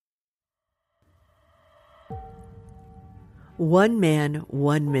One man,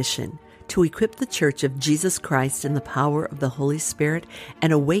 one mission, to equip the Church of Jesus Christ in the power of the Holy Spirit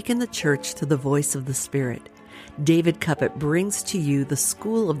and awaken the Church to the voice of the Spirit. David Cuppett brings to you the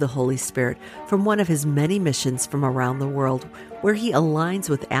School of the Holy Spirit from one of his many missions from around the world, where he aligns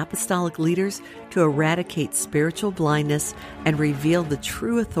with apostolic leaders to eradicate spiritual blindness and reveal the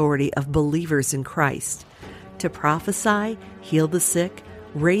true authority of believers in Christ, to prophesy, heal the sick,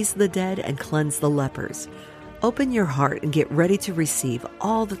 raise the dead, and cleanse the lepers. Open your heart and get ready to receive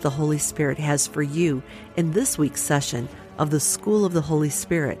all that the Holy Spirit has for you in this week's session of the School of the Holy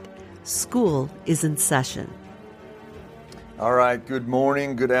Spirit. School is in session. All right, good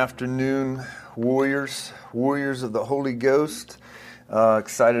morning, good afternoon, warriors of the Holy Ghost.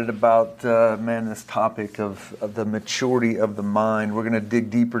 Excited about, this topic of the maturity of the mind. We're going to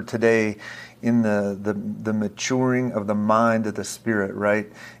dig deeper today in the maturing of the mind of the Spirit,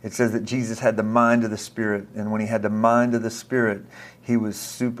 right? It says that Jesus had the mind of the Spirit, and when he had the mind of the Spirit, he was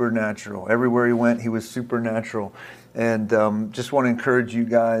supernatural. Everywhere he went, he was supernatural. And just want to encourage you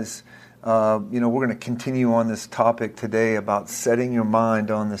guys, we're going to continue on this topic today about setting your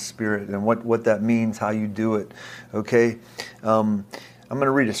mind on the Spirit and what that means, how you do it, okay? I'm going to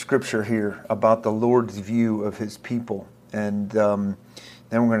read a scripture here about the Lord's view of his people, and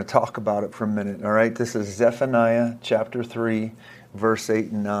then we're going to talk about it for a minute, all right? This is Zephaniah chapter 3, verse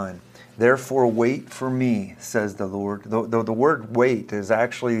 8 and 9. Therefore wait for me, says the Lord. The word wait is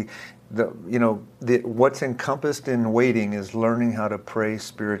actually, what's encompassed in waiting is learning how to pray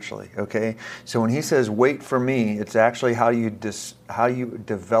spiritually, okay? So when he says wait for me, it's actually how you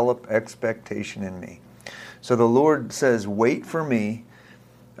develop expectation in me. So the Lord says wait for me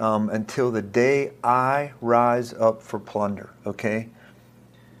until the day I rise up for plunder, okay?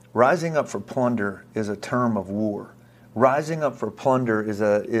 Rising up for plunder is a term of war. Rising up for plunder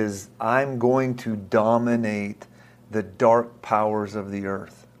is I'm going to dominate the dark powers of the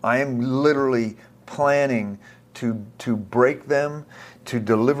earth. I am literally planning to break them, to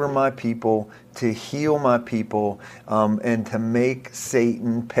deliver my people, to heal my people, and to make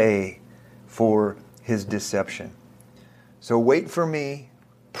Satan pay for his deception. So wait for me.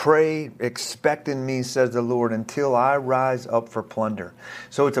 Pray, expect in me, says the Lord, until I rise up for plunder.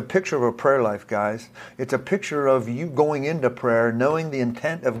 So it's a picture of a prayer life, guys. It's a picture of you going into prayer, knowing the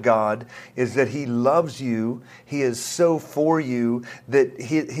intent of God is that he loves you. He is so for you that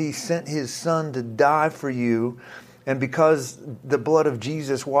he sent his son to die for you. And because the blood of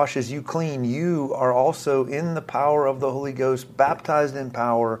Jesus washes you clean, you are also in the power of the Holy Ghost, baptized in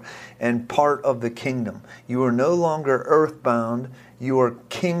power and part of the kingdom. You are no longer earthbound, you are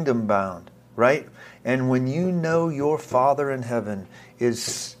kingdom bound, right? And when you know your Father in heaven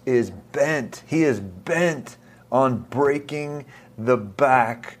is bent, he is bent on breaking the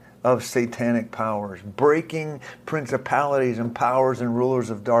back of satanic powers, breaking principalities and powers and rulers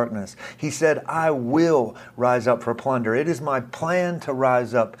of darkness. He said, I will rise up for plunder. It is my plan to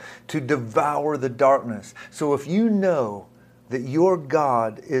rise up, to devour the darkness. So if you know that your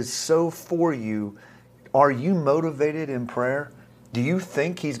God is so for you, are you motivated in prayer? Do you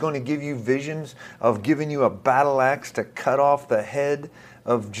think he's going to give you visions of giving you a battle axe to cut off the head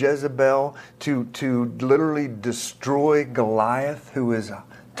of Jezebel, to literally destroy Goliath, who is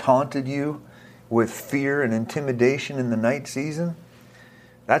taunted you with fear and intimidation in the night season?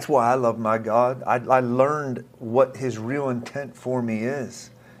 That's why I love my God. I learned what his real intent for me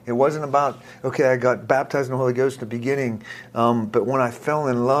is. It wasn't about, okay, I got baptized in the Holy Ghost at the beginning, but when I fell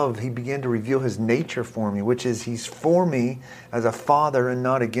in love, he began to reveal his nature for me, which is he's for me as a father and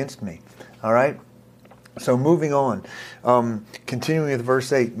not against me. All right? So moving on, continuing with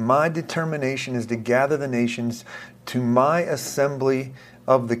verse 8, my determination is to gather the nations to my assembly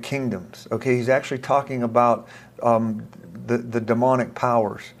of the kingdoms. Okay, he's actually talking about the demonic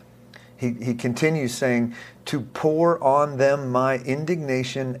powers. He continues saying, to pour on them my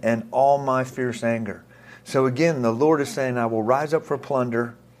indignation and all my fierce anger. So again, the Lord is saying, I will rise up for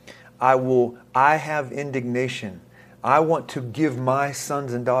plunder. I have indignation. I want to give my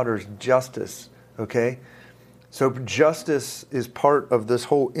sons and daughters justice. Okay? So justice is part of this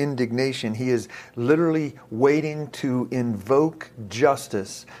whole indignation. He is literally waiting to invoke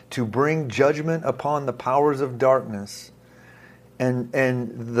justice, to bring judgment upon the powers of darkness, and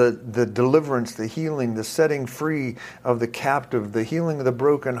the deliverance, the healing, the setting free of the captive, the healing of the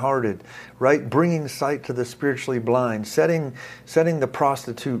brokenhearted, right? Bringing sight to the spiritually blind, setting the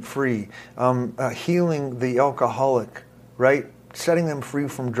prostitute free, healing the alcoholic, right? Setting them free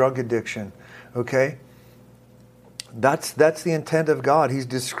from drug addiction, okay? That's the intent of God. He's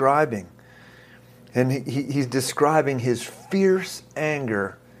describing. And he's describing his fierce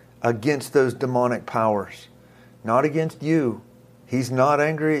anger against those demonic powers. not against you. He's not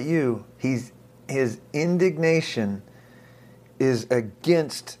angry at you. His indignation is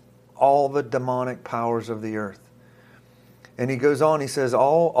against all the demonic powers of the earth. And he goes on, he says,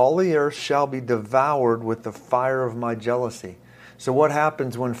 all the earth shall be devoured with the fire of my jealousy. So what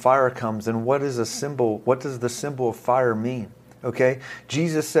happens when fire comes, and what is a symbol? What does the symbol of fire mean? Okay?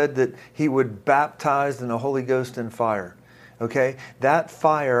 Jesus said that he would baptize in the Holy Ghost and fire. Okay? That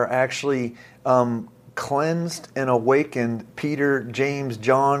fire actually cleansed and awakened Peter, James,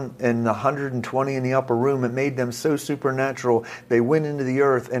 John, and the 120 in the upper room. It made them so supernatural. They went into the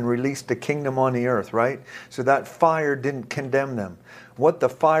earth and released the kingdom on the earth, right? So that fire didn't condemn them. What the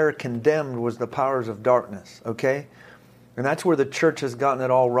fire condemned was the powers of darkness, okay? And that's where the church has gotten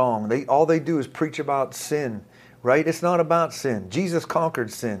it all wrong. All they do is preach about sin, right? It's not about sin. Jesus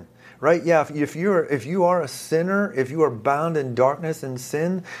conquered sin, right? Yeah, if you are a sinner, if you are bound in darkness and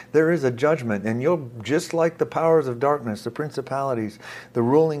sin, there is a judgment. And you'll, just like the powers of darkness, the principalities, the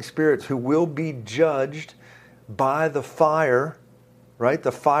ruling spirits who will be judged by the fire, right?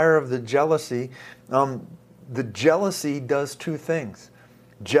 The fire of the jealousy. The jealousy does two things.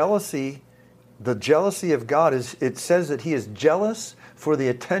 The jealousy of God is, it says that he is jealous for the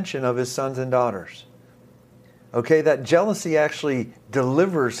attention of his sons and daughters. Okay, that jealousy actually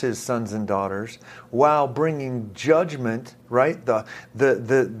delivers his sons and daughters while bringing judgment, right?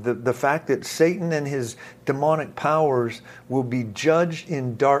 The fact that Satan and his demonic powers will be judged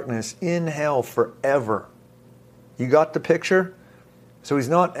in darkness, in hell forever. You got the picture? So he's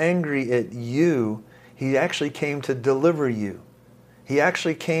not angry at you. He actually came to deliver you. He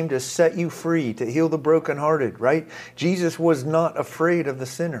actually came to set you free, to heal the brokenhearted, right? Jesus was not afraid of the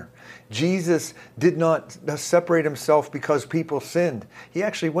sinner. Jesus did not separate himself because people sinned. He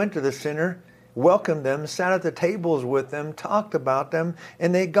actually went to the sinner, welcomed them, sat at the tables with them, talked about them,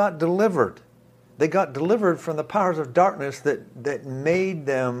 and they got delivered. They got delivered from the powers of darkness that made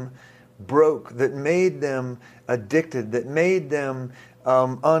them broke, that made them addicted, that made them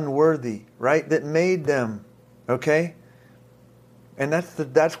unworthy, right? That made them, okay? And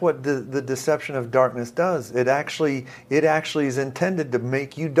that's what the deception of darkness does. It actually is intended to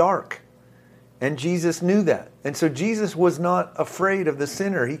make you dark. And Jesus knew that. And so Jesus was not afraid of the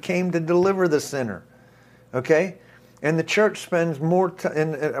sinner. He came to deliver the sinner. Okay? And the church spends more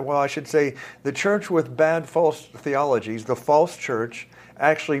time, well, I should say, the church with bad false theologies, the false church,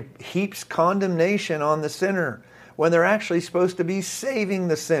 actually heaps condemnation on the sinner when they're actually supposed to be saving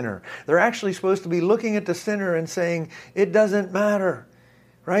the sinner. They're actually supposed to be looking at the sinner and saying, it doesn't matter,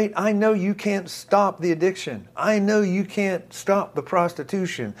 right? I know you can't stop the addiction. I know you can't stop the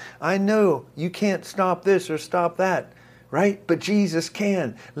prostitution. I know you can't stop this or stop that, right? But Jesus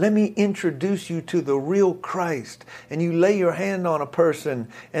can. Let me introduce you to the real Christ. And you lay your hand on a person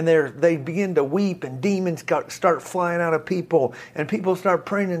and they begin to weep and demons start flying out of people and people start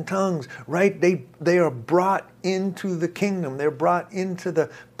praying in tongues, right? They are brought into the kingdom. They're brought into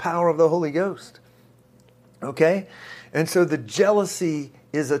the power of the Holy Ghost. Okay? And so the jealousy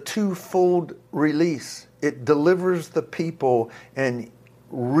is a twofold release. It delivers the people and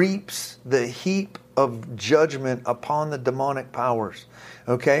reaps the heap of judgment upon the demonic powers.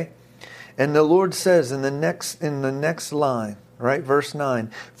 Okay? And the Lord says in the next line, right, verse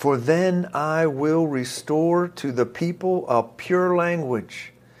 9, for then I will restore to the people a pure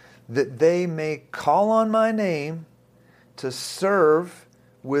language, that they may call on my name to serve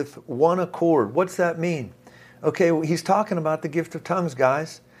with one accord. What's that mean? Okay, well, he's talking about the gift of tongues,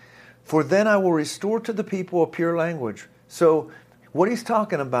 guys. For then I will restore to the people a pure language. So what he's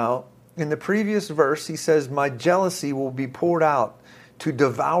talking about, in the previous verse, he says, my jealousy will be poured out to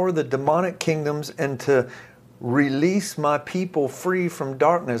devour the demonic kingdoms and to release my people free from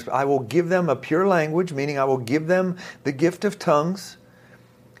darkness. I will give them a pure language, meaning I will give them the gift of tongues,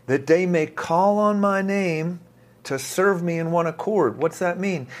 that they may call on my name to serve me in one accord. What's that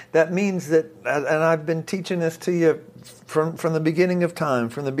mean? That means that, and I've been teaching this to you from the beginning of time,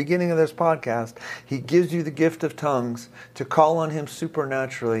 from the beginning of this podcast, he gives you the gift of tongues to call on him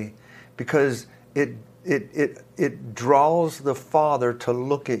supernaturally, because it draws the Father to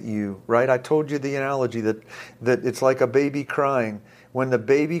look at you, right? I told you the analogy that it's like a baby crying. When the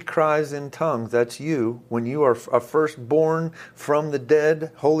baby cries in tongues, that's you. When you are a firstborn from the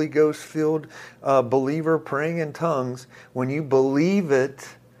dead, Holy Ghost-filled believer praying in tongues, when you believe it,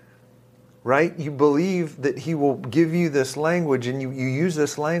 right? You believe that he will give you this language, and you use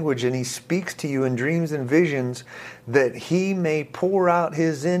this language, and he speaks to you in dreams and visions, that he may pour out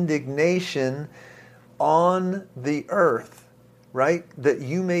his indignation on the earth, right? That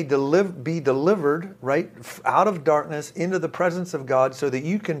you may be delivered, right, out of darkness into the presence of God so that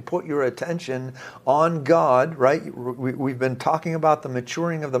you can put your attention on God, right? We've been talking about the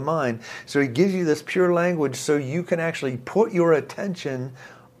maturing of the mind. So he gives you this pure language so you can actually put your attention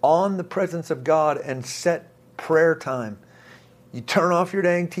on the presence of God and set prayer time. You turn off your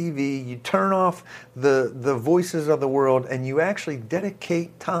dang TV, you turn off the voices of the world, and you actually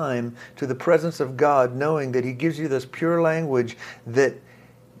dedicate time to the presence of God, knowing that he gives you this pure language that,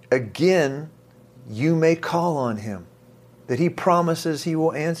 again, you may call on him, that he promises he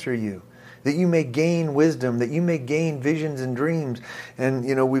will answer you, that you may gain wisdom, that you may gain visions and dreams.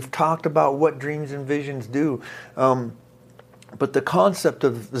 And, we've talked about what dreams and visions do. But the concept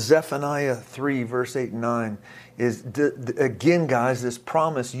of Zephaniah 3, verse 8 and 9 is, again, guys, this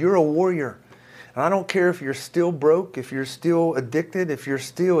promise. You're a warrior. And I don't care if you're still broke, if you're still addicted, if you're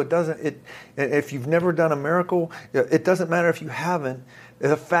still, if you've never done a miracle, it doesn't matter if you haven't.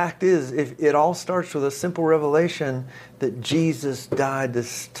 The fact is, it all starts with a simple revelation that Jesus died to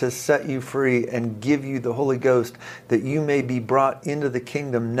set you free and give you the Holy Ghost, that you may be brought into the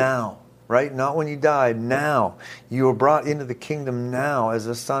kingdom now. Right? Not when you died, now. You are brought into the kingdom now as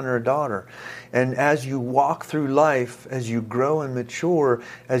a son or a daughter. And as you walk through life, as you grow and mature,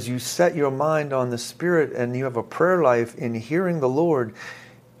 as you set your mind on the Spirit and you have a prayer life in hearing the Lord,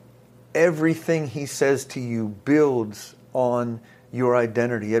 everything he says to you builds on your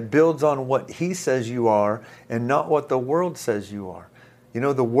identity. It builds on what he says you are and not what the world says you are.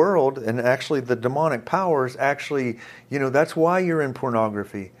 The world and actually the demonic powers actually, that's why you're in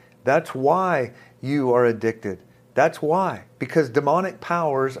pornography. That's why you are addicted. That's why. Because demonic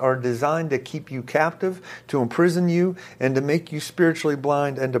powers are designed to keep you captive, to imprison you, and to make you spiritually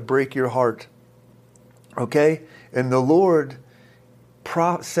blind and to break your heart. Okay? And the Lord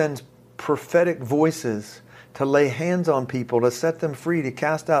sends prophetic voices to lay hands on people, to set them free, to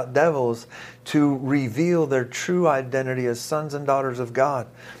cast out devils, to reveal their true identity as sons and daughters of God.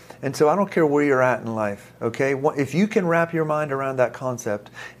 And so I don't care where you're at in life, okay? If you can wrap your mind around that concept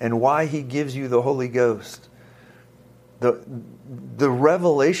and why he gives you the Holy Ghost, the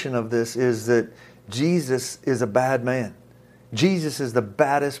revelation of this is that Jesus is a bad man. Jesus is the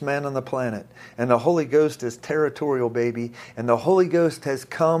baddest man on the planet. And the Holy Ghost is territorial, baby. And the Holy Ghost has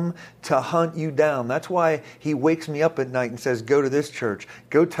come to hunt you down. That's why he wakes me up at night and says, go to this church.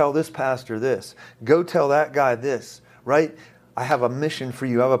 Go tell this pastor this. Go tell that guy this, right? I have a mission for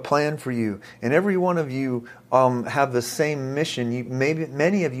you. I have a plan for you. And every one of you have the same mission. Maybe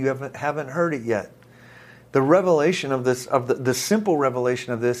many of you haven't heard it yet. The revelation of this, the simple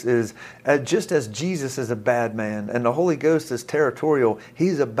revelation of this is, just as Jesus is a bad man and the Holy Ghost is territorial,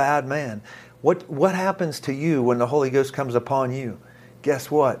 he's a bad man. What happens to you when the Holy Ghost comes upon you? Guess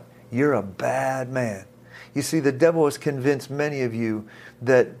what? You're a bad man. You see, the devil has convinced many of you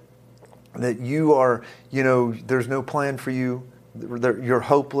that you are, there's no plan for you. You're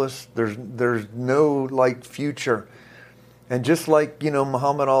hopeless. There's no future. And just like,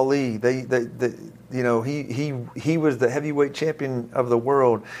 Muhammad Ali, he was the heavyweight champion of the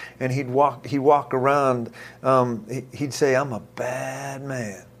world, and he'd walk around, he'd say, I'm a bad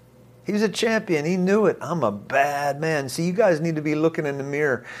man. He was a champion. He knew it. I'm a bad man. See, you guys need to be looking in the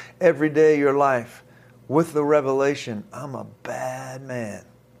mirror every day of your life with the revelation, I'm a bad man.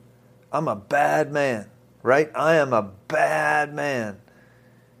 I'm a bad man, right? I am a bad man.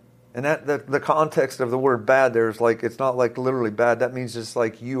 And that the context of the word bad there is it's not literally bad. That means just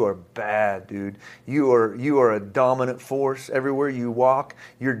you are bad, dude. You are a dominant force. Everywhere you walk,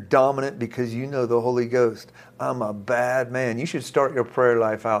 you're dominant because you know the Holy Ghost. I'm a bad man. You should start your prayer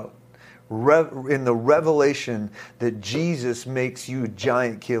life out in the revelation that Jesus makes you a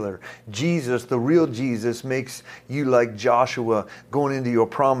giant killer. Jesus, the real Jesus, makes you like Joshua going into your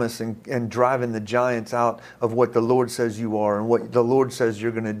promise and driving the giants out of what the Lord says you are and what the Lord says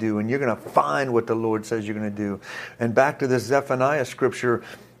you're going to do. And you're going to find what the Lord says you're going to do. And back to this Zephaniah scripture,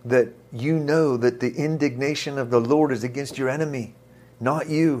 that you know that the indignation of the Lord is against your enemy, not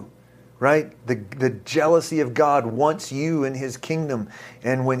you. Right? The jealousy of God wants you in his kingdom.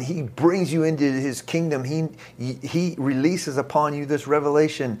 And when he brings you into his kingdom, he releases upon you this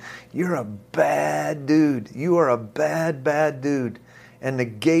revelation. You're a bad dude. You are a bad, bad dude. And the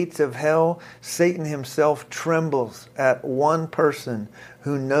gates of hell, Satan himself trembles at one person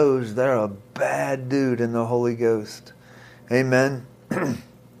who knows they're a bad dude in the Holy Ghost. Amen.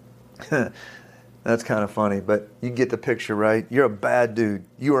 That's kind of funny, but you get the picture, right? You're a bad dude.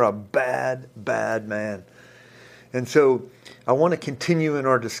 You are a bad, bad man. And so I want to continue in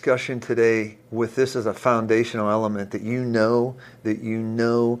our discussion today with this as a foundational element, that you know that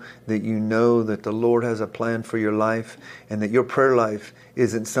the Lord has a plan for your life, and that your prayer life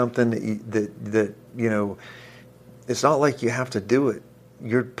isn't something that it's not like you have to do it.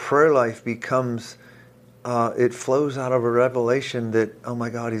 Your prayer life becomes, it flows out of a revelation that, oh my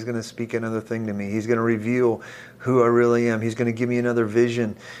God, He's going to speak another thing to me. He's going to reveal who I really am. He's going to give me another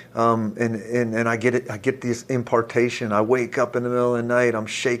vision. And I get it. I get this impartation. I wake up in the middle of the night. I'm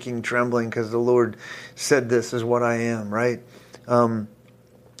shaking, trembling, because the Lord said this is what I am, right? And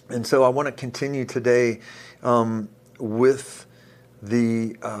so I want to continue today with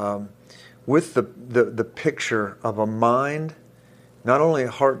the picture of a mind, not only a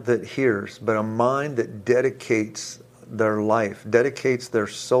heart that hears, but a mind that dedicates their life, dedicates their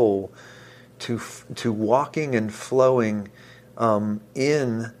soul to walking and flowing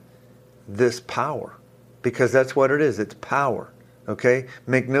in this power. Because that's what it is. It's power. Okay?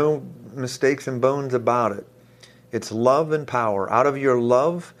 Make no mistakes and bones about it. It's love and power. Out of your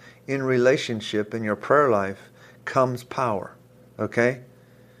love in relationship in your prayer life comes power. Okay?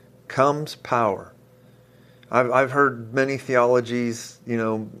 Comes power. I've heard many theologies,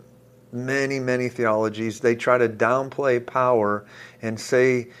 many theologies. They try to downplay power and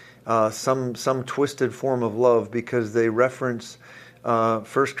say some twisted form of love because they reference 1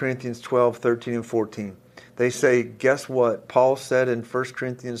 Corinthians 12, 13, and 14. They say, guess what? Paul said in 1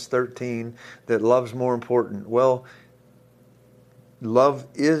 Corinthians 13 that love's more important. Well, love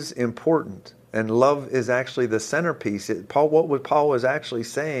is important. And love is actually the centerpiece. What Paul was actually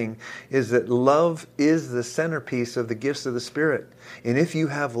saying is that love is the centerpiece of the gifts of the Spirit. And if you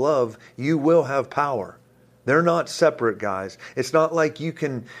have love, you will have power. They're not separate, guys. It's not like you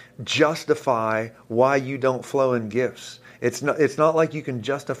can justify why you don't flow in gifts. It's not like you can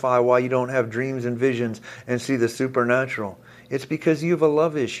justify why you don't have dreams and visions and see the supernatural. It's because you have a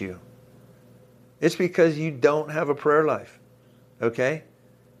love issue. It's because you don't have a prayer life. Okay?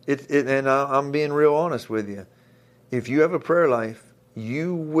 And I'm being real honest with you. If you have a prayer life,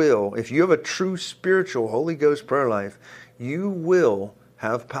 you will, if you have a true spiritual Holy Ghost prayer life, you will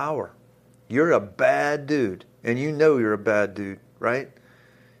have power. You're a bad dude, and you know you're a bad dude, right?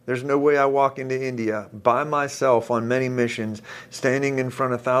 There's no way I walk into India by myself on many missions, standing in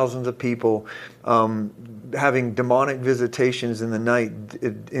front of thousands of people, having demonic visitations in the night,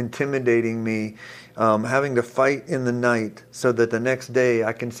 intimidating me, having to fight in the night so that the next day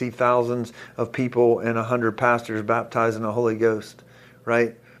I can see thousands of people and 100 pastors baptized in the Holy Ghost,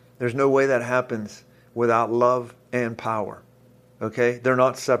 right? There's no way that happens without love and power. Okay? They're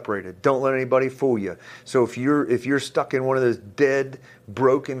not separated. Don't let anybody fool you. So if you're stuck in one of those dead,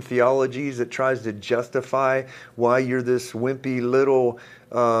 broken theologies that tries to justify why you're this wimpy little,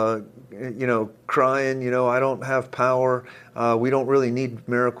 crying, I don't have power, we don't really need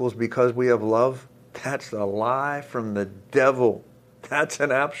miracles because we have love, that's a lie from the devil. That's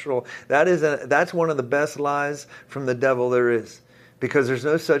that's one of the best lies from the devil there is. Because there's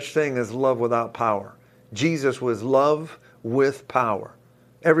no such thing as love without power. Jesus was love with power.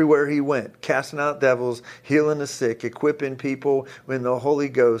 Everywhere He went, casting out devils, healing the sick, equipping people in the Holy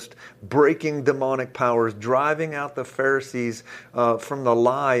Ghost, breaking demonic powers, driving out the Pharisees from the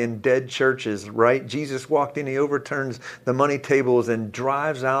lie in dead churches, right? Jesus walked in, He overturns the money tables and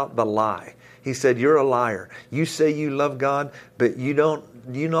drives out the lie. He said, you're a liar. You say you love God, but you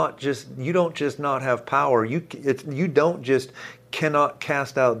don't just not have power. You don't just cannot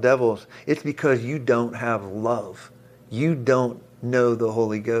cast out devils. It's because you don't have love. You don't know the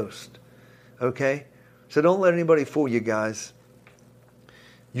Holy Ghost. Okay? So don't let anybody fool you, guys.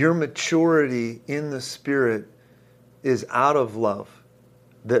 Your maturity in the Spirit is out of love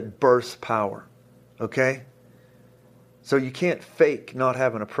that births power. Okay? So you can't fake not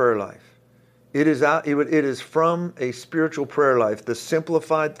having a prayer life. It is from a spiritual prayer life. The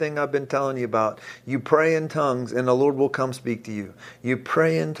simplified thing I've been telling you about. You pray in tongues and the Lord will come speak to you. You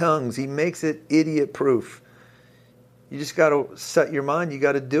pray in tongues. He makes it idiot proof. You just got to set your mind. You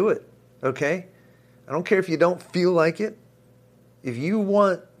got to do it. Okay? I don't care if you don't feel like it. If you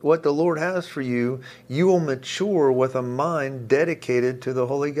want what the Lord has for you, you will mature with a mind dedicated to the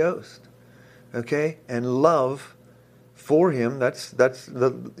Holy Ghost. Okay? And love for Him. That's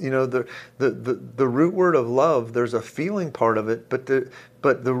the root word of love. There's a feeling part of it, but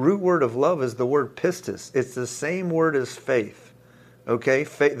the root word of love is the word pistis. It's the same word as faith. Okay?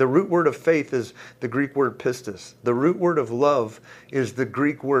 The root word of faith is the Greek word pistis. The root word of love is the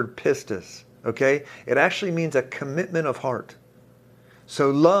Greek word pistis. Okay? It actually means a commitment of heart. So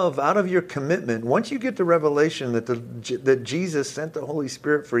love out of your commitment, once you get the revelation that Jesus sent the Holy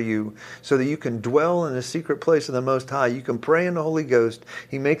Spirit for you so that you can dwell in the secret place of the Most High, you can pray in the Holy Ghost,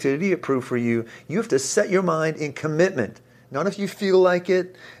 He makes it idiot-proof for you, you have to set your mind in commitment. Not if you feel like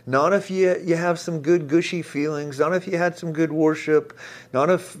it, not if you have some good gushy feelings, not if you had some good worship, not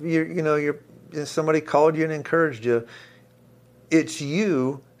if somebody called you and encouraged you. It's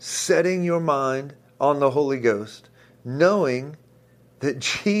you setting your mind on the Holy Ghost, knowing that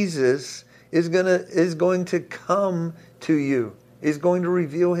Jesus is going to come to you, is going to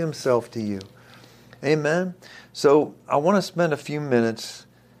reveal Himself to you. Amen? So I want to spend a few minutes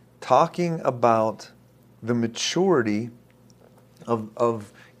talking about the maturity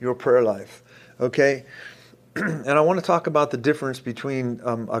of your prayer life. Okay? And I want to talk about the difference between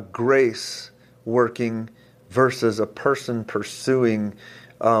a grace working versus a person pursuing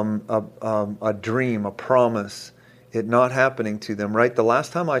a dream, a promise, it not happening to them, right? The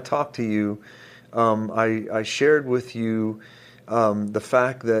last time I talked to you, I shared with you the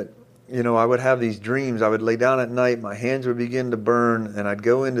fact that, I would have these dreams. I would lay down at night, my hands would begin to burn, and I'd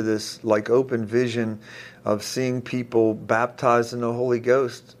go into this like open vision of seeing people baptized in the Holy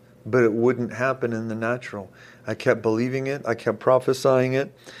Ghost, but it wouldn't happen in the natural. I kept believing it, I kept prophesying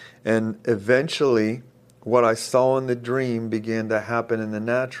it, and eventually what I saw in the dream began to happen in the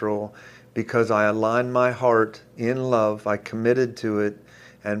natural, because I aligned my heart in love, I committed to it,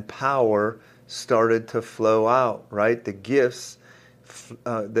 and power started to flow out, right? The gifts,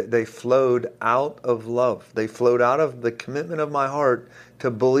 they flowed out of love. They flowed out of the commitment of my heart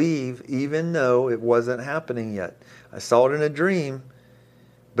to believe, even though it wasn't happening yet. I saw it in a dream,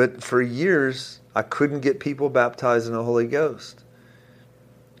 but for years, I couldn't get people baptized in the Holy Ghost.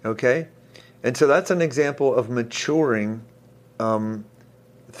 Okay? And so that's an example of maturing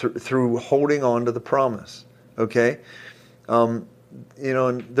through holding on to the promise. Okay, and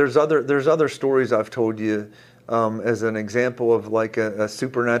there's other stories I've told you as an example of like a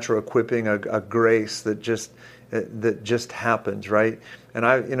supernatural equipping, a grace that just happens, right? And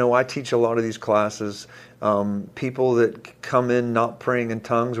I teach a lot of these classes. People that come in not praying in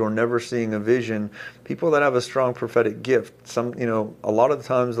tongues or never seeing a vision, people that have a strong prophetic gift. A lot of the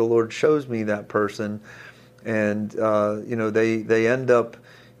times the Lord shows me that person, and they end up.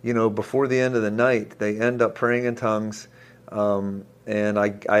 Before the end of the night, they end up praying in tongues, and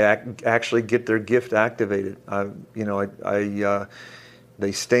I actually get their gift activated.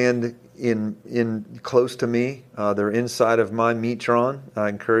 They stand in close to me. They're inside of my metron. I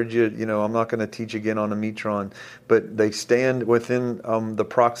encourage you. I'm not going to teach again on a metron, but they stand within the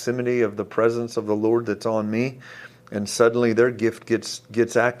proximity of the presence of the Lord that's on me, and suddenly their gift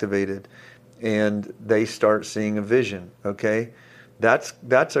gets activated, and they start seeing a vision. Okay.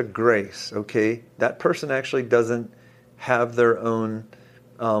 That's a grace, okay? That person actually doesn't have their own,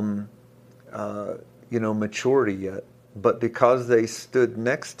 maturity yet. But because they stood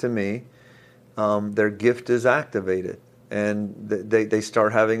next to me, their gift is activated, and they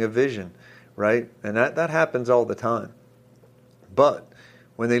start having a vision, right? And that happens all the time. But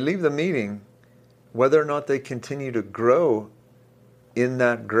when they leave the meeting, whether or not they continue to grow in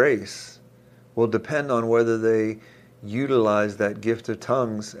that grace will depend on whether they utilize that gift of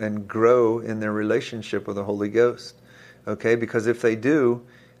tongues and grow in their relationship with the Holy Ghost. Okay, because if they do,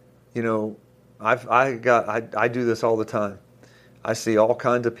 I do this all the time. I see all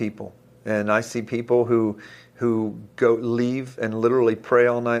kinds of people, and I see people who leave and literally pray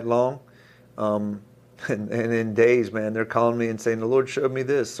all night long. And in days, man, they're calling me and saying, the Lord showed me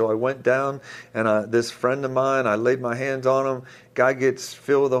this. So I went down, and this friend of mine, I laid my hands on him. Guy gets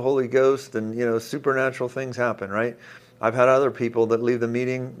filled with the Holy Ghost, and, supernatural things happen, right? I've had other people that leave the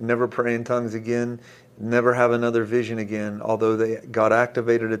meeting, never pray in tongues again, never have another vision again, although they got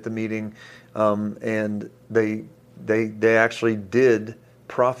activated at the meeting, and they actually did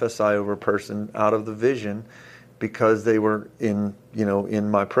prophesy over a person out of the vision because they were in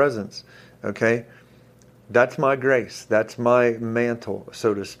my presence, okay? That's my grace. That's my mantle,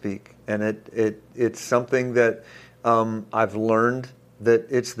 so to speak. And it's something that I've learned that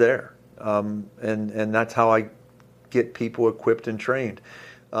it's there. And that's how I get people equipped and trained.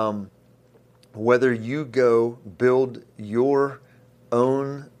 Whether you go build your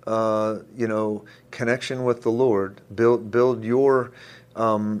own, connection with the Lord, build your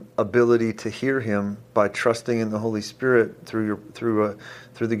ability to hear Him by trusting in the Holy Spirit through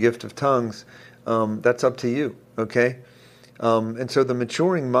the gift of tongues. That's up to you, okay? And so the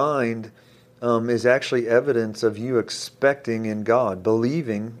maturing mind is actually evidence of you expecting in God,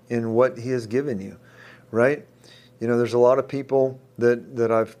 believing in what He has given you, right? There's a lot of people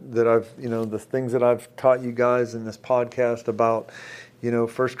that I've the things that I've taught you guys in this podcast about, 1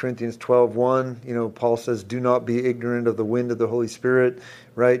 Corinthians 12:1, Paul says, do not be ignorant of the wind of the Holy Spirit,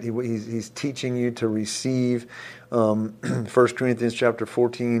 right? He's teaching you to receive. 1 Corinthians chapter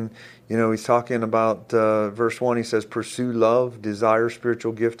 14, he's talking about verse 1. He says, pursue love, desire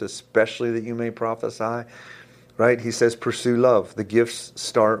spiritual gift, especially that you may prophesy, right? He says, pursue love. The gifts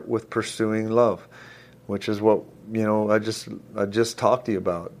start with pursuing love, which is what, I just talked to you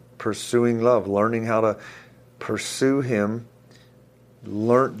about. Pursuing love, learning how to pursue Him,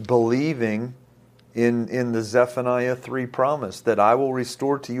 believing in the Zephaniah 3 promise that I will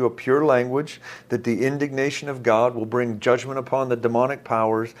restore to you a pure language, that the indignation of God will bring judgment upon the demonic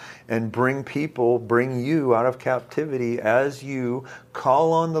powers and bring you out of captivity as you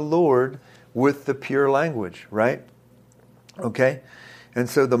call on the Lord with the pure language, right? Okay? And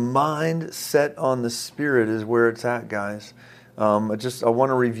so the mind set on the Spirit is where it's at, guys. I want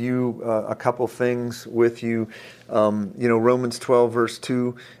to review a couple things with you. Romans 12 verse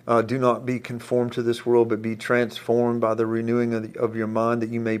 2, do not be conformed to this world, but be transformed by the renewing of your mind, that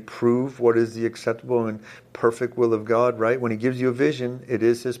you may prove what is the acceptable and perfect will of God, right? When He gives you a vision, it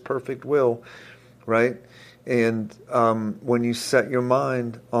is His perfect will, right? And when you set your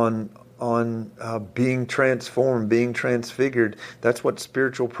mind on being transformed, being transfigured, that's what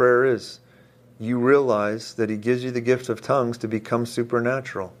spiritual prayer is. You realize that He gives you the gift of tongues to become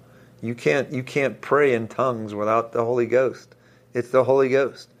supernatural. You can't pray in tongues without the Holy Ghost. It's the Holy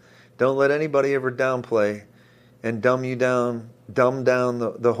Ghost. Don't let anybody ever downplay and dumb down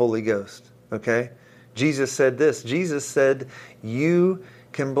the Holy Ghost. Okay? Jesus said this. Jesus said, you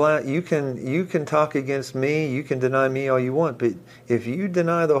can talk against me, you can deny me all you want, but if you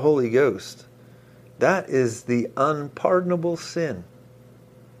deny the Holy Ghost, that is the unpardonable sin.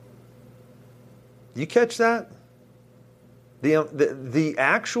 You catch that? The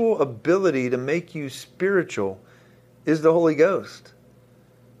actual ability to make you spiritual is the Holy Ghost.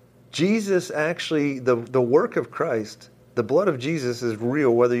 Jesus actually, the work of Christ, the blood of Jesus is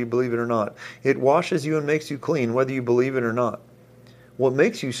real whether you believe it or not. It washes you and makes you clean whether you believe it or not. What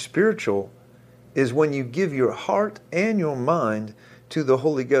makes you spiritual is when you give your heart and your mind to the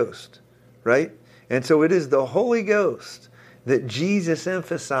Holy Ghost, right? And so it is the Holy Ghost that Jesus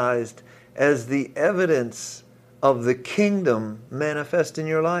emphasized as the evidence of the kingdom manifest in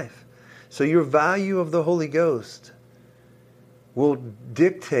your life. So your value of the Holy Ghost will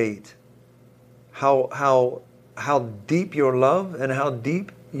dictate how deep your love and how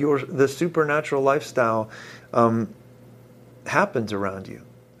deep the supernatural lifestyle happens around you.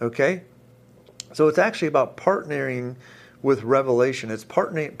 Okay? So it's actually about partnering with revelation. It's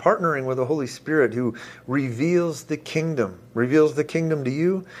partnering with the Holy Spirit who reveals the kingdom to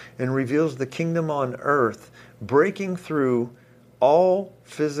you and reveals the kingdom on earth, breaking through all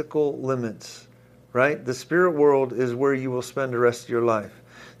physical limits, right? The spirit world is where you will spend the rest of your life.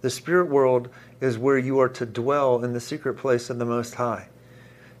 The spirit world is where you are to dwell in the secret place of the Most High.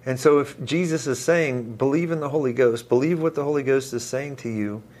 And so if Jesus is saying, believe in the Holy Ghost, believe what the Holy Ghost is saying to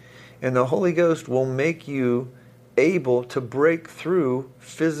you, and the Holy Ghost will make you able to break through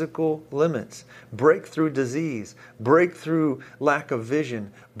physical limits, break through disease, break through lack of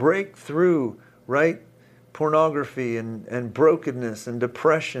vision, break through, right, pornography and brokenness and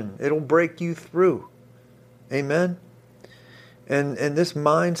depression. It'll break you through. Amen? And this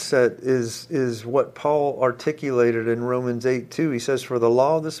mindset is what Paul articulated in Romans 8:2. He says, for the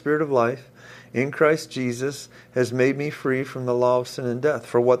law of the Spirit of life in Christ Jesus has made me free from the law of sin and death.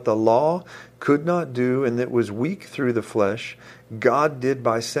 For what the law could not do, and that was weak through the flesh, God did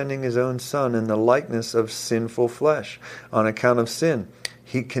by sending His own Son in the likeness of sinful flesh. On account of sin,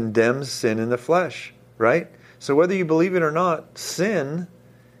 He condemns sin in the flesh, right? So whether you believe it or not, sin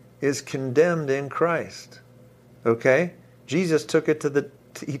is condemned in Christ. Okay? Jesus took it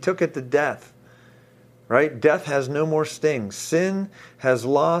to death. Right? Death has no more sting. Sin has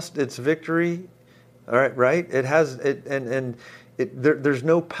lost its victory. All right, right? It has there's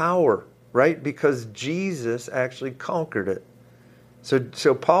no power, right? Because Jesus actually conquered it.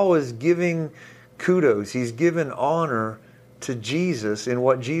 So Paul is giving kudos. He's given honor to Jesus in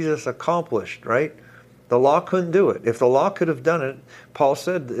what Jesus accomplished, right? The law couldn't do it. If the law could have done it, Paul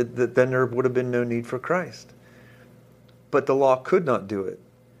said that then there would have been no need for Christ. But the law could not do it.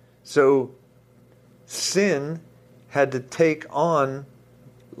 So sin had to take on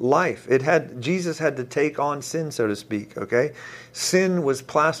life. Jesus had to take on sin, so to speak, okay? Sin was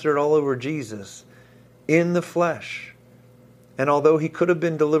plastered all over Jesus in the flesh. And although He could have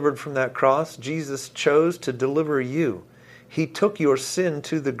been delivered from that cross, Jesus chose to deliver you. He took your sin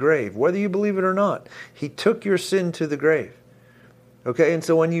to the grave. Whether you believe it or not, He took your sin to the grave. Okay, and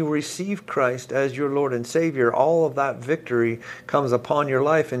so when you receive Christ as your Lord and Savior, all of that victory comes upon your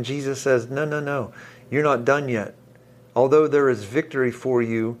life. And Jesus says, no, no, no, you're not done yet. Although there is victory for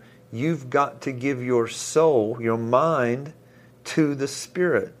you, you've got to give your soul, your mind, to the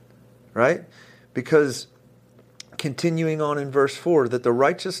Spirit, right? Because continuing on in verse 4, that the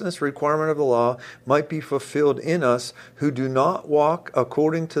righteousness requirement of the law might be fulfilled in us who do not walk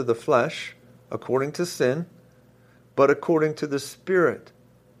according to the flesh, according to sin, but according to the Spirit.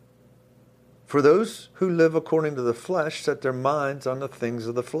 For those who live according to the flesh set their minds on the things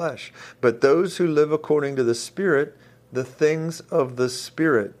of the flesh, but those who live according to the Spirit, the things of the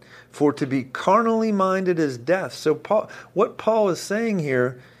Spirit. For to be carnally minded is death. So what Paul is saying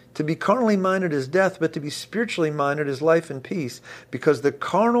here, to be carnally minded is death, but to be spiritually minded is life and peace, because the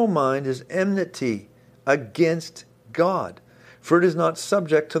carnal mind is enmity against God. For it is not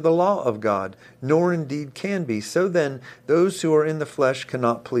subject to the law of God, nor indeed can be. So then, those who are in the flesh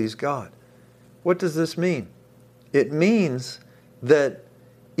cannot please God. What does this mean? It means that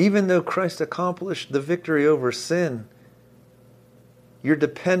even though Christ accomplished the victory over sin, you're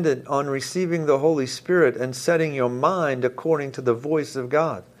dependent on receiving the Holy Spirit and setting your mind according to the voice of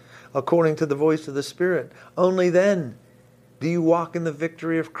God, according to the voice of the Spirit. Only then do you walk in the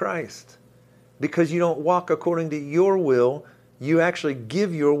victory of Christ. Because you don't walk according to your will, you actually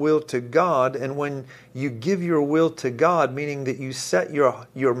give your will to God. And when you give your will to God, meaning that you set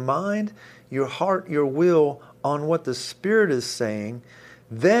your mind, your heart, your will on what the Spirit is saying,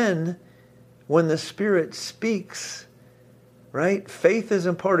 then when the Spirit speaks, right, faith is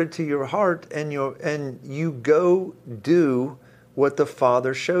imparted to your heart, and you go do what the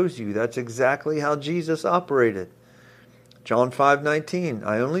Father shows you. That's exactly how Jesus operated. John 5:19,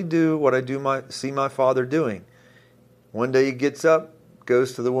 I only do what I see my Father doing. One day he gets up,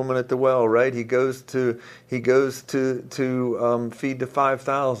 goes to the woman at the well, right? He goes to feed the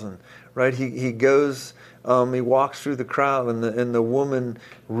 5,000, right? He goes, he walks through the crowd, and the woman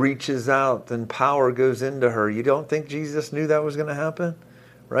reaches out, and power goes into her. You don't think Jesus knew that was going to happen,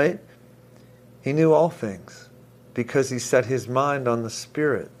 right? He knew all things because he set his mind on the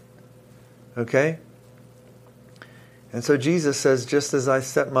Spirit. Okay? And so Jesus says, just as I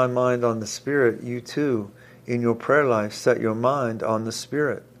set my mind on the Spirit, you too, in your prayer life, set your mind on the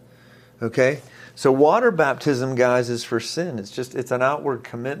Spirit. Okay? So water baptism, guys, is for sin. It's an outward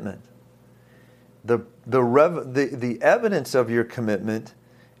commitment. The evidence of your commitment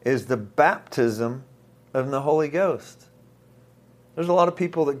is the baptism of the Holy Ghost. There's a lot of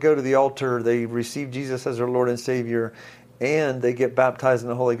people that go to the altar, they receive Jesus as their Lord and Savior, and they get baptized in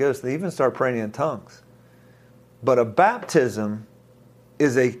the Holy Ghost. They even start praying in tongues. But a baptism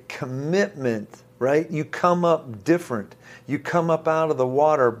is a commitment, right? You come up different. You come up out of the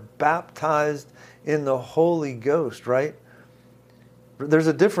water baptized in the Holy Ghost, right? There's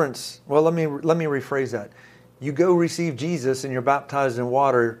a difference. Well, let me rephrase that. You go receive Jesus and you're baptized in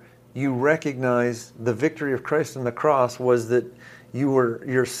water. You recognize the victory of Christ on the cross was that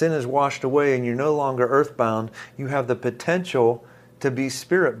your sin is washed away and you're no longer earthbound. You have the potential to be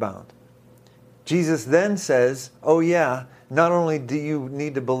spirit-bound. Jesus then says, oh yeah, not only do you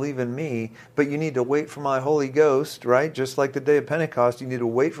need to believe in me, but you need to wait for my Holy Ghost, right? Just like the day of Pentecost, you need to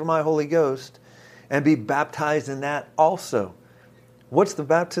wait for my Holy Ghost and be baptized in that also. What's the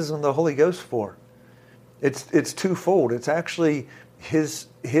baptism of the Holy Ghost for? It's twofold. It's actually His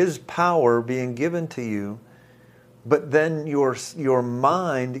power being given to you, but then your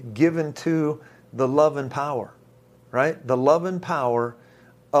mind given to the love and power, right? The love and power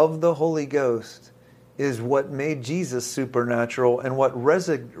of the Holy Ghost is what made Jesus supernatural and what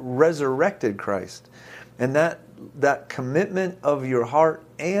resurrected Christ. And that commitment of your heart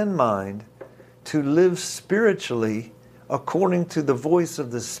and mind to live spiritually according to the voice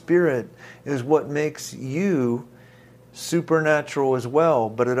of the Spirit is what makes you supernatural as well,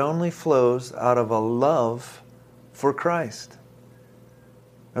 but it only flows out of a love for Christ.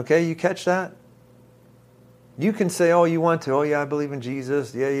 Okay, you catch that? You can say all you want to. Oh yeah, I believe in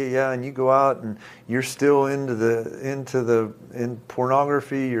Jesus. Yeah, and you go out and you're still in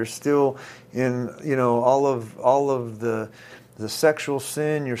pornography. You're still in all of the sexual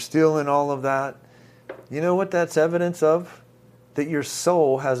sin. You're still in all of that. You know what that's evidence of? That your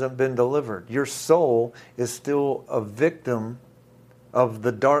soul hasn't been delivered. Your soul is still a victim of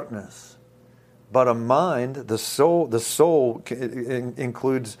the darkness. But a mind, the soul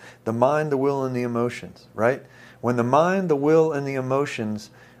includes the mind, the will, and the emotions, right? When the mind, the will, and the emotions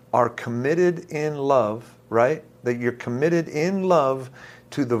are committed in love, right? That you're committed in love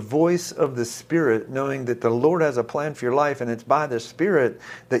to the voice of the Spirit, knowing that the Lord has a plan for your life, and it's by the Spirit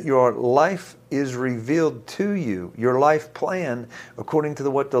that your life is revealed to you. Your life plan, according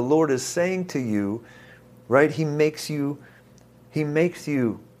to what the Lord is saying to you, right? He makes you. He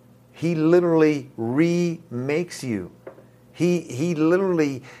literally remakes you. He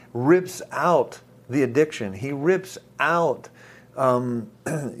literally rips out the addiction. He rips out,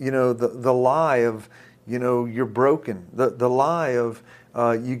 the lie of, you're broken. The lie of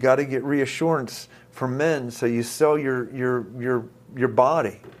you got to get reassurance from men, so you sell your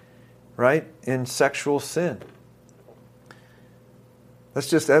body, right, in sexual sin. That's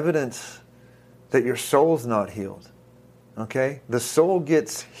just evidence that your soul's not healed. Okay? The soul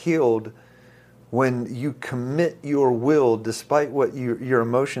gets healed when you commit your will, despite what your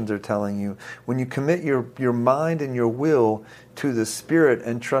emotions are telling you. When you commit your mind and your will to the Spirit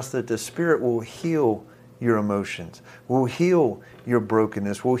and trust that the Spirit will heal your emotions, will heal your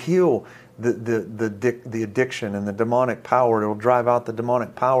brokenness, will heal the addiction and the demonic power. It will drive out the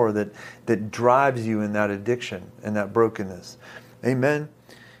demonic power that drives you in that addiction and that brokenness. Amen?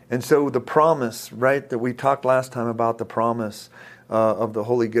 And so the promise, right, that we talked last time about, the promise of the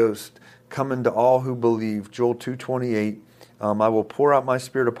Holy Ghost coming to all who believe. Joel 2:28, I will pour out my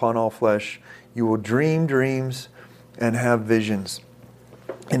Spirit upon all flesh. You will dream dreams and have visions.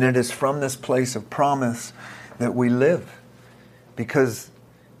 And it is from this place of promise that we live. Because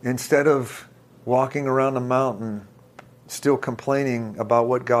instead of walking around the mountain still complaining about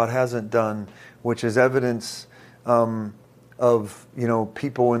what God hasn't done, which is evidence of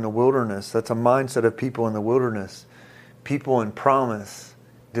people in the wilderness. That's a mindset of people in the wilderness. People in promise,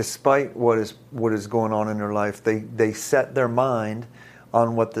 despite what is going on in their life, they set their mind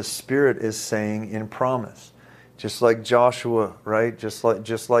on what the Spirit is saying in promise. Just like Joshua, right? Just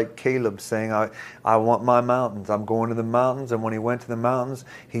like Caleb saying, I want my mountains. I'm going to the mountains. And when he went to the mountains,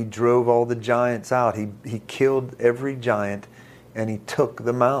 he drove all the giants out. He killed every giant, and he took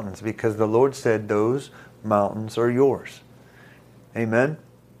the mountains because the Lord said, those mountains are yours. Amen?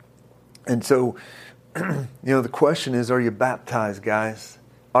 And so, the question is, are you baptized, guys?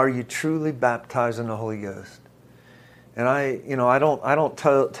 Are you truly baptized in the Holy Ghost? And I don't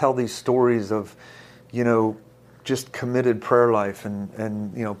tell these stories of, just committed prayer life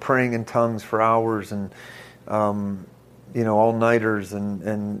and praying in tongues for hours and, all-nighters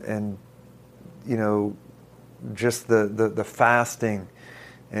and just the fasting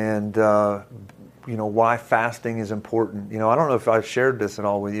and, why fasting is important. I don't know if I've shared this at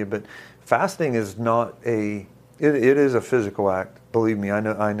all with you, but fasting is not it is a physical act. Believe me, I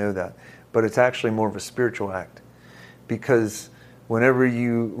know that. But it's actually more of a spiritual act. Because whenever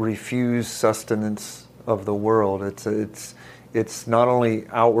you refuse sustenance of the world, it's not only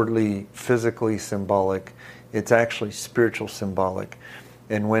outwardly physically symbolic, it's actually spiritual symbolic.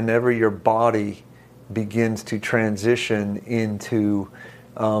 And whenever your body begins to transition into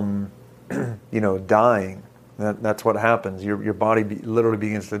dying, that's what happens. Your body literally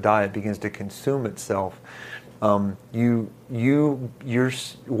begins to die. It begins to consume itself. What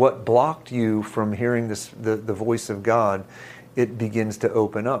blocked you from hearing the voice of God, it begins to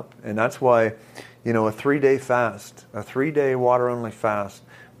open up. And that's why, a 3-day fast, a 3-day water-only fast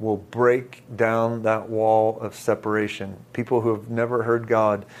will break down that wall of separation. People who have never heard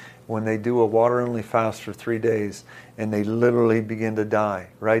God, when they do a water-only fast for 3 days, and they literally begin to die,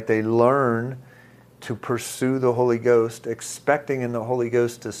 right? They learn to pursue the Holy Ghost, expecting in the Holy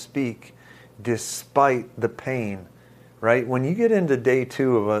Ghost to speak, despite the pain, right? When you get into day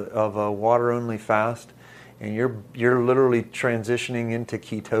 2 of a water-only fast, and you're literally transitioning into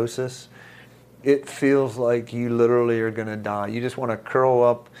ketosis, it feels like you literally are going to die. You just want to curl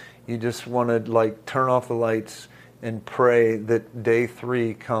up. You just want to turn off the lights and pray that day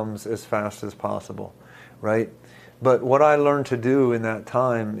 3 comes as fast as possible, right? But what I learned to do in that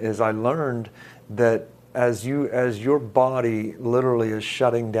time is I learned that as your body literally is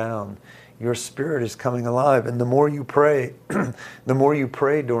shutting down, your spirit is coming alive. And the more you pray,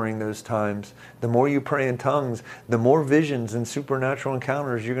 during those times, the more you pray in tongues, the more visions and supernatural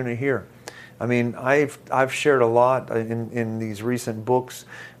encounters you're going to hear. I mean, I've shared a lot in these recent books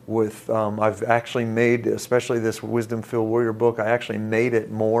with, I've actually made, especially this Wisdom-Filled Warrior book, I actually made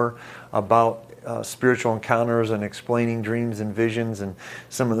it more about spiritual encounters and explaining dreams and visions and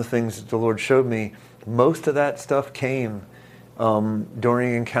some of the things that the Lord showed me. Most of that stuff came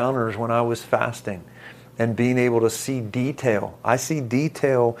during encounters when I was fasting and being able to see detail. I see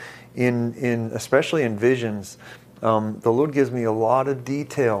detail in especially in visions. The Lord gives me a lot of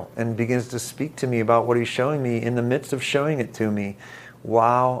detail and begins to speak to me about what He's showing me in the midst of showing it to me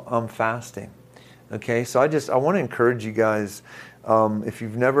while I'm fasting. Okay, so I want to encourage you guys, if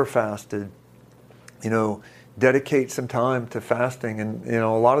you've never fasted, dedicate some time to fasting. And a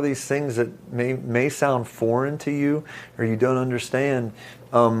lot of these things that may sound foreign to you or you don't understand,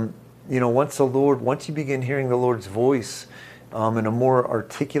 once you begin hearing the Lord's voice in a more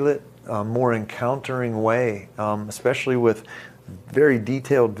articulate, more encountering way, especially with very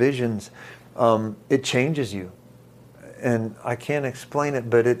detailed visions, it changes you. And I can't explain it,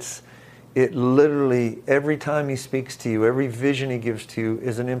 but it literally, every time he speaks to you, every vision he gives to you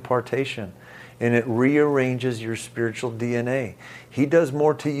is an impartation. And it rearranges your spiritual DNA. He does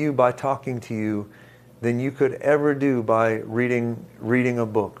more to you by talking to you than you could ever do by reading a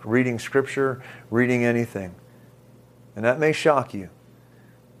book, reading scripture, reading anything. And that may shock you.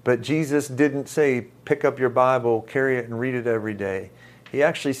 But Jesus didn't say, pick up your Bible, carry it, and read it every day. He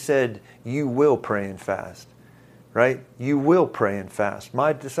actually said, you will pray and fast. Right? You will pray and fast.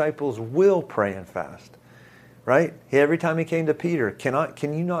 My disciples will pray and fast. Right? Every time he came to Peter,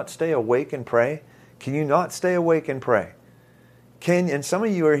 can you not stay awake and pray? Can you not stay awake and pray? And some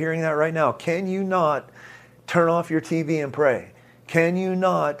of you are hearing that right now. Can you not turn off your TV and pray? Can you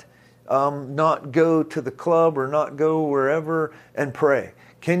not go to the club or not go wherever and pray?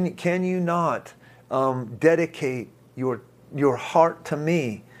 Can you not dedicate your heart to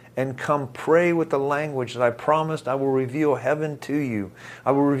me and come pray with the language that I promised I will reveal heaven to you?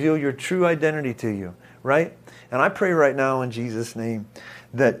 I will reveal your true identity to you, right? And I pray right now in Jesus' name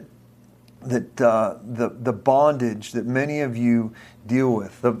that the bondage that many of you deal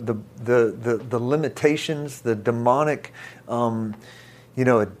with, the limitations, the demonic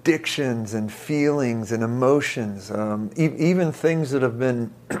addictions and feelings and emotions, even things that have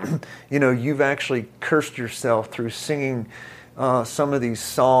been, you've actually cursed yourself through singing some of these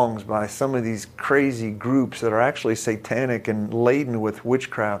songs by some of these crazy groups that are actually satanic and laden with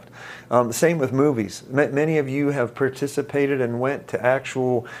witchcraft. Same with movies. Many of you have participated and went to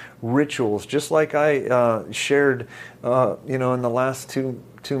actual rituals, just like I shared, in the last two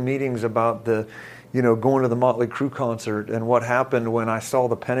meetings about the, going to the Motley Crue concert and what happened when I saw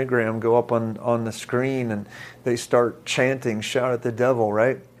the pentagram go up on the screen and they start chanting, shout at the devil,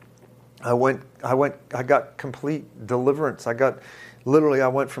 right? I got complete deliverance. I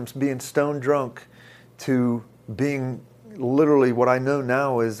went from being stone drunk to being literally what I know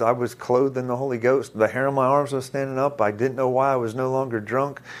now is I was clothed in the Holy Ghost. The hair on my arms was standing up. I didn't know why I was no longer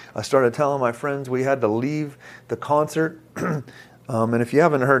drunk. I started telling my friends we had to leave the concert. And if you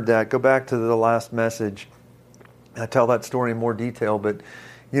haven't heard that, go back to the last message. I tell that story in more detail. But,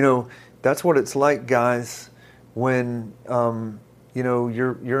 that's what it's like, guys, when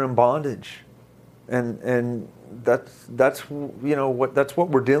you're in bondage, and that's what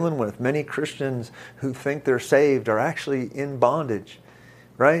we're dealing with. Many Christians who think they're saved are actually in bondage,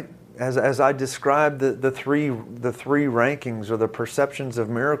 right? As I described the three rankings or the perceptions of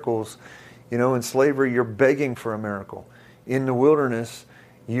miracles, in slavery you're begging for a miracle. In the wilderness,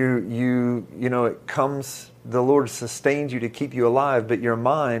 it comes. The Lord sustains you to keep you alive, but your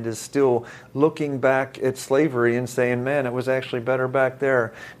mind is still looking back at slavery and saying, man, it was actually better back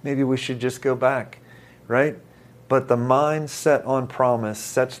there. Maybe we should just go back, right? But the mind set on promise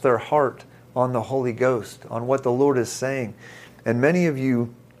sets their heart on the Holy Ghost, on what the Lord is saying. And many of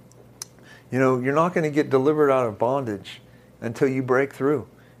you, you're not going to get delivered out of bondage until you break through,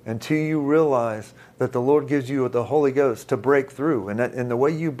 until you realize that the Lord gives you the Holy Ghost to break through. And the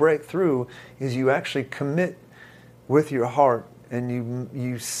way you break through is you actually commit with your heart and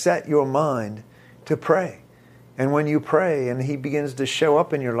you set your mind to pray. And when you pray and he begins to show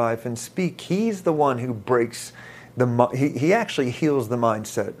up in your life and speak, he's the one who breaks he actually heals the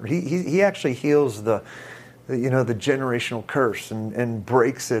mindset. He actually heals the generational curse and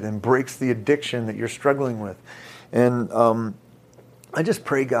breaks it and breaks the addiction that you're struggling with. And I just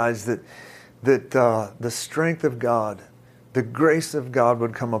pray, guys, that the strength of God, the grace of God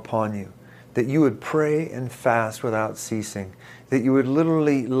would come upon you, that you would pray and fast without ceasing, that you would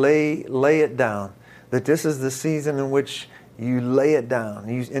literally lay it down, that this is the season in which you lay it down,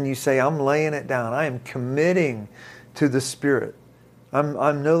 and you say, I'm laying it down. I am committing to the Spirit.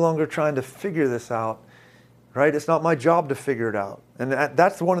 I'm no longer trying to figure this out, right? It's not my job to figure it out. And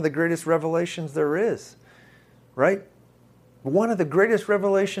that's one of the greatest revelations there is, right? One of the greatest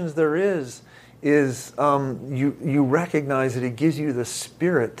revelations there is you recognize that he gives you the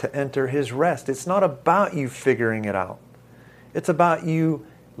Spirit to enter his rest. It's not about you figuring it out. It's about you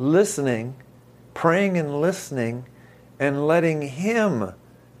listening, praying and listening, and letting him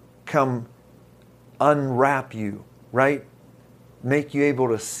come unwrap you, right? Make you able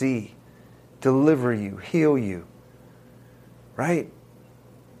to see, deliver you, heal you, right?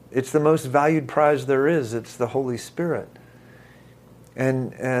 It's the most valued prize there is. It's the Holy Spirit.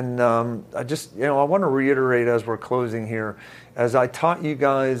 And I just, I want to reiterate as we're closing here, as I taught you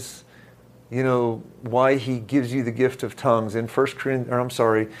guys, why he gives you the gift of tongues in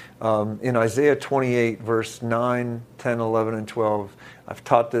in Isaiah 28, verse 9, 10, 11, and 12. I've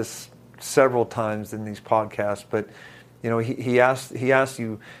taught this several times in these podcasts, but he asks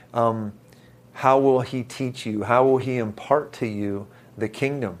you, how will he teach you? How will he impart to you the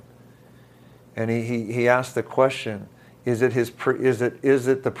kingdom? And he asked the question: is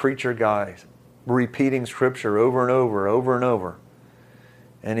it the preacher guy repeating scripture over and over?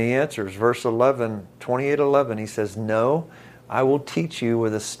 And he answers, verse 11, 28:11. He says, "No, I will teach you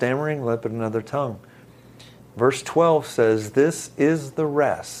with a stammering lip and another tongue." Verse 12 says, "This is the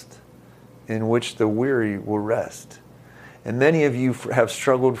rest in which the weary will rest." And many of you have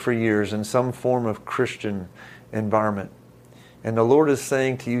struggled for years in some form of Christian environment. And the Lord is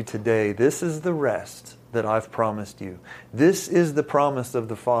saying to you today, this is the rest that I've promised you. This is the promise of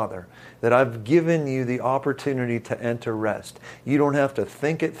the Father, that I've given you the opportunity to enter rest. You don't have to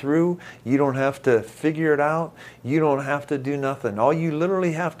think it through. You don't have to figure it out. You don't have to do nothing. All you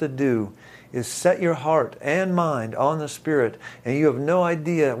literally have to do is set your heart and mind on the Spirit, and you have no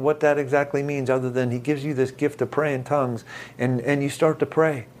idea what that exactly means other than He gives you this gift of praying in tongues, and you start to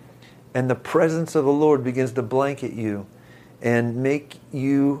pray. And the presence of the Lord begins to blanket you and make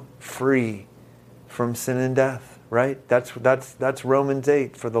you free from sin and death, right? That's Romans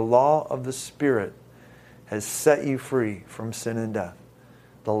 8. For the law of the Spirit has set you free from sin and death.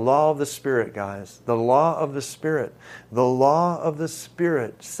 The law of the Spirit, guys. The law of the Spirit. The law of the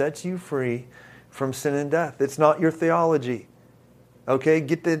Spirit sets you free from sin and death. It's not your theology. Okay,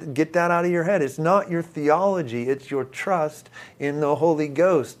 get that out of your head. It's not your theology. It's your trust in the Holy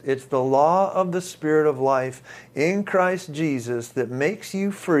Ghost. It's the law of the Spirit of life in Christ Jesus that makes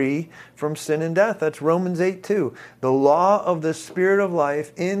you free from sin and death. That's Romans 8:2. The law of the Spirit of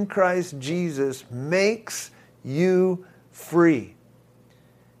life in Christ Jesus makes you free.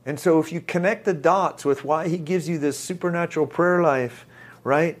 And so if you connect the dots with why He gives you this supernatural prayer life,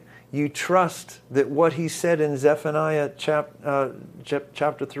 right? You trust that what He said in Zephaniah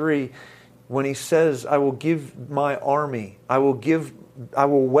chapter 3, when He says, I will give my army, I will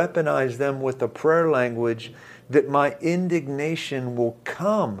weaponize them with the prayer language, that my indignation will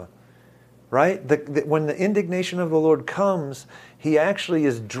come. Right? When the indignation of the Lord comes, He actually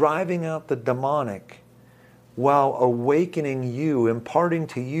is driving out the demonic while awakening you, imparting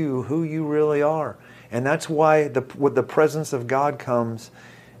to you who you really are. And that's why with the presence of God comes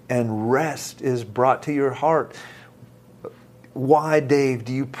and rest is brought to your heart. Why, Dave,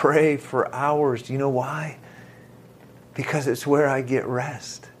 do you pray for hours? Do you know why? Because it's where I get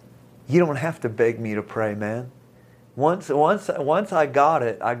rest. You don't have to beg me to pray, man. Once I got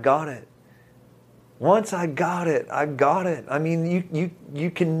it, I got it. Once I got it, I got it. I mean,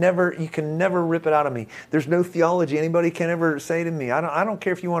 you can never rip it out of me. There's no theology anybody can ever say to me. I don't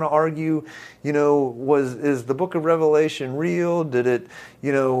care if you want to argue, is the book of Revelation real? Did it,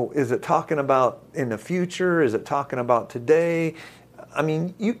 is it talking about in the future? Is it talking about today? I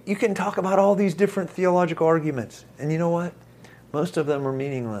mean, you can talk about all these different theological arguments. And you know what? Most of them are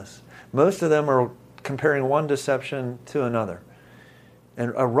meaningless. Most of them are comparing one deception to another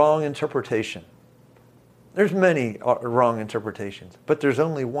and a wrong interpretation. There's many wrong interpretations, but there's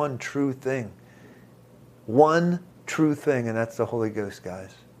only one true thing. One true thing, and that's the Holy Ghost,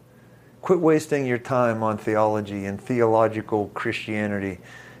 guys. Quit wasting your time on theology and theological Christianity,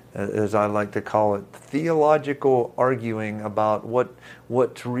 as I like to call it. Theological arguing about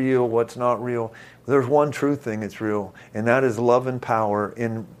what's real, what's not real. There's one true thing that's real, and that is love and power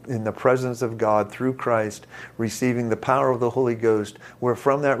in the presence of God through Christ, receiving the power of the Holy Ghost, where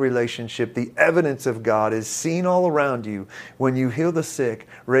from that relationship, the evidence of God is seen all around you when you heal the sick,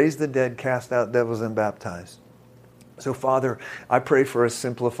 raise the dead, cast out devils, and baptize. So, Father, I pray for a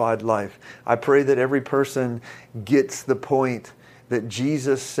simplified life. I pray that every person gets the point that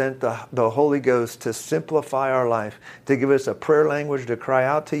Jesus sent the Holy Ghost to simplify our life, to give us a prayer language to cry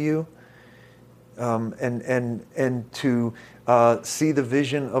out to you, and to see the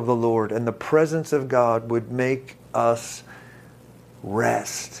vision of the Lord, and the presence of God would make us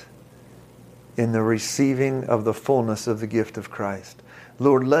rest in the receiving of the fullness of the gift of Christ.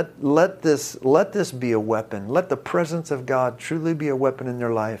 Lord, let this be a weapon. Let the presence of God truly be a weapon in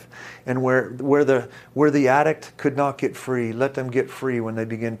their life. And where the addict could not get free, let them get free when they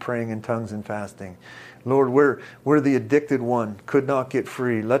begin praying in tongues and fasting. Lord, where the addicted one could not get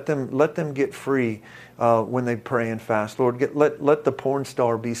free, let them get free when they pray and fast. Lord, let the porn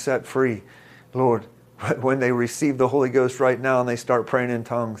star be set free. Lord, when they receive the Holy Ghost right now and they start praying in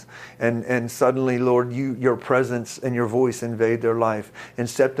tongues. And suddenly, Lord, your presence and your voice invade their life and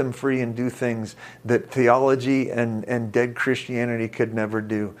set them free and do things that theology and dead Christianity could never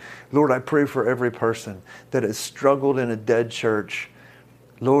do. Lord, I pray for every person that has struggled in a dead church.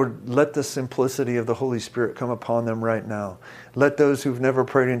 Lord, let the simplicity of the Holy Spirit come upon them right now. Let those who've never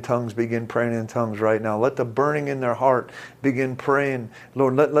prayed in tongues begin praying in tongues right now. Let the burning in their heart begin praying.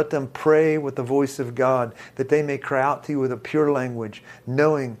 Lord, let them pray with the voice of God, that they may cry out to you with a pure language,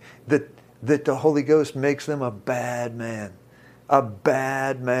 knowing that the Holy Ghost makes them a bad man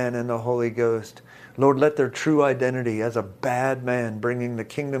in the Holy Ghost. Lord, let their true identity as a bad man, bringing the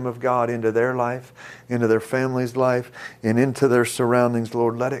kingdom of God into their life, into their family's life, and into their surroundings.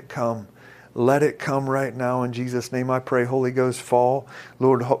 Lord, let it come. Let it come right now in Jesus' name. I pray, Holy Ghost, fall.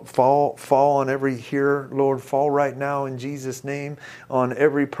 Lord, fall on every hearer. Lord, fall right now in Jesus' name on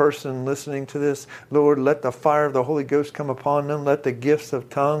every person listening to this. Lord, let the fire of the Holy Ghost come upon them. Let the gifts of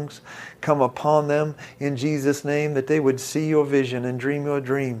tongues come upon them in Jesus' name, that they would see your vision and dream your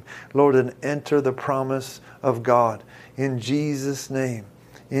dream, Lord, and enter the promise of God in Jesus' name.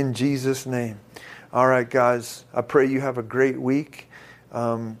 In Jesus' name. All right, guys, I pray you have a great week.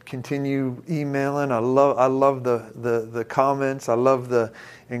 Continue emailing. I love the comments. I love the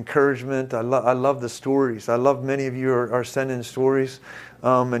encouragement. I love the stories. I love many of you are sending stories,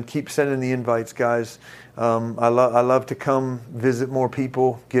 and keep sending the invites, guys. I love to come visit more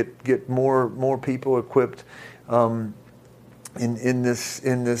people, get more people equipped in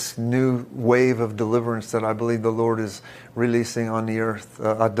this new wave of deliverance that I believe the Lord is releasing on the earth,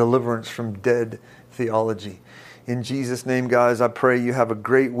 a deliverance from dead theology. In Jesus' name, guys, I pray you have a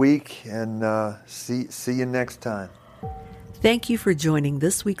great week, and see you next time. Thank you for joining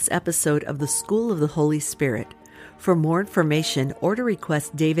this week's episode of the School of the Holy Spirit. For more information or to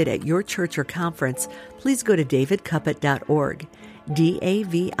request David at your church or conference, please go to davidcuppett.org,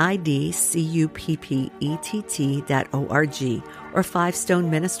 davidcuppett.org, or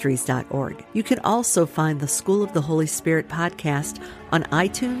fivestoneministries.org. You can also find the School of the Holy Spirit podcast on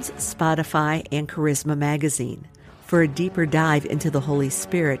iTunes, Spotify, and Charisma Magazine. For a deeper dive into the Holy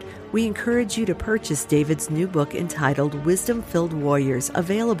Spirit, we encourage you to purchase David's new book entitled Wisdom-Filled Warriors,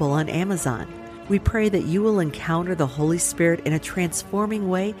 available on Amazon. We pray that you will encounter the Holy Spirit in a transforming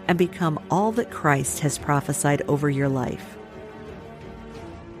way and become all that Christ has prophesied over your life.